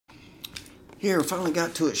Here, finally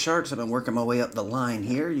got to it, Sharks. I've been working my way up the line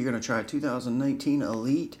here. You're going to try 2019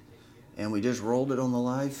 Elite, and we just rolled it on the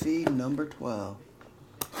live feed, number 12.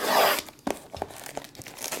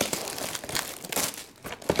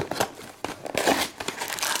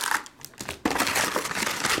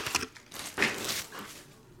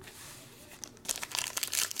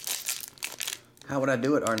 How would I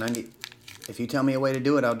do it, R90? If you tell me a way to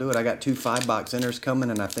do it, I'll do it. I got 2 5-box inners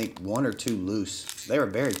coming, and I think 1 or 2 loose. They were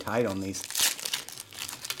very tight on these.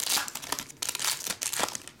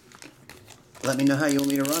 Let me know how you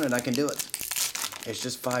want me to run it. I can do it. It's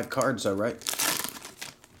just 5 cards though, right?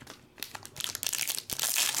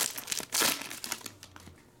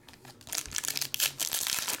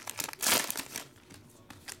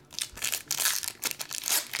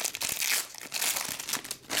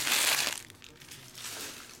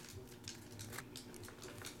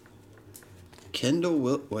 Kendall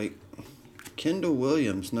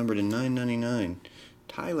Williams, numbered to 999.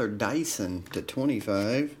 Tyler Dyson to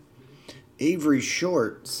 25. Avery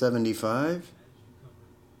Short, 75.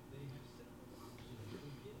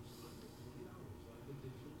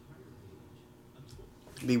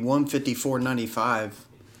 Be 154.95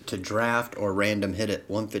 to draft or random hit it.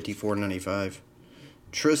 154.95.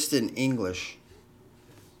 Tristan English.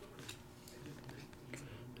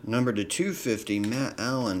 Number to 250, Matt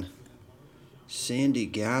Allen. Sandy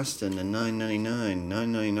Gaston to 999.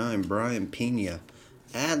 999, Brian Pena.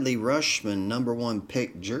 Adley Rushman, number 1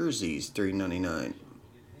 pick, jerseys, $3.99.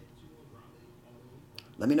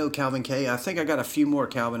 Let me know, Calvin K. I think I got a few more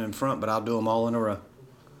Calvin in front, but I'll do them all in a row.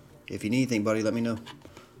 If you need anything, buddy, let me know.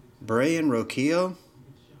 Brian Roquillo.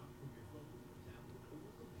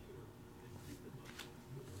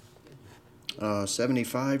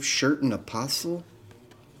 $75, Shirton Apostle.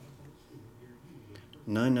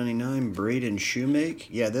 $9.99, Braden Shoemake.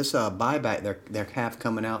 Yeah, this buyback, they're half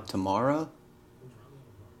coming out tomorrow.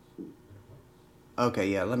 Okay,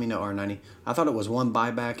 yeah, let me know, R90. I thought it was 1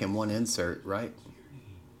 buyback and 1 insert, right?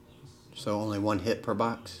 So only 1 hit per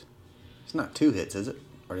box. It's not 2 hits, is it?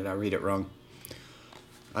 Or did I read it wrong?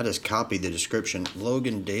 I just copied the description.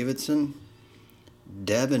 Logan Davidson.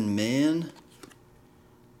 Devin Mann.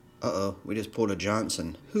 Uh-oh, we just pulled a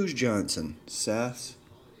Johnson. Who's Johnson? Seth.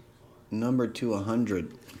 Number to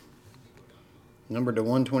 100. Number to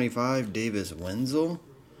 125, Davis Wenzel.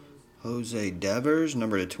 Jose Devers.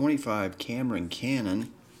 Number to 25, Cameron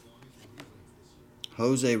Cannon.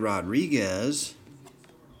 Jose Rodriguez.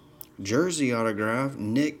 Jersey autograph,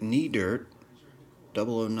 Nick Needirt.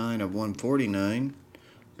 009 of 149.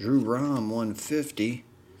 Drew Rom, 150.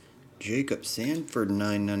 Jacob Sanford,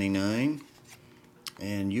 999.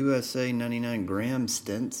 And USA 99, Graham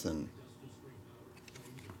Stenson.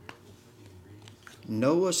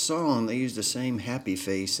 Noah Song, they use the same happy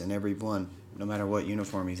face in every one, no matter what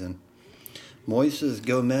uniform he's in. Moises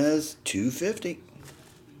Gomez, 250.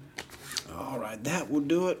 All right, that will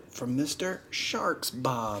do it from Mr. Sharks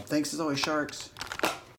Bob. Thanks as always, Sharks.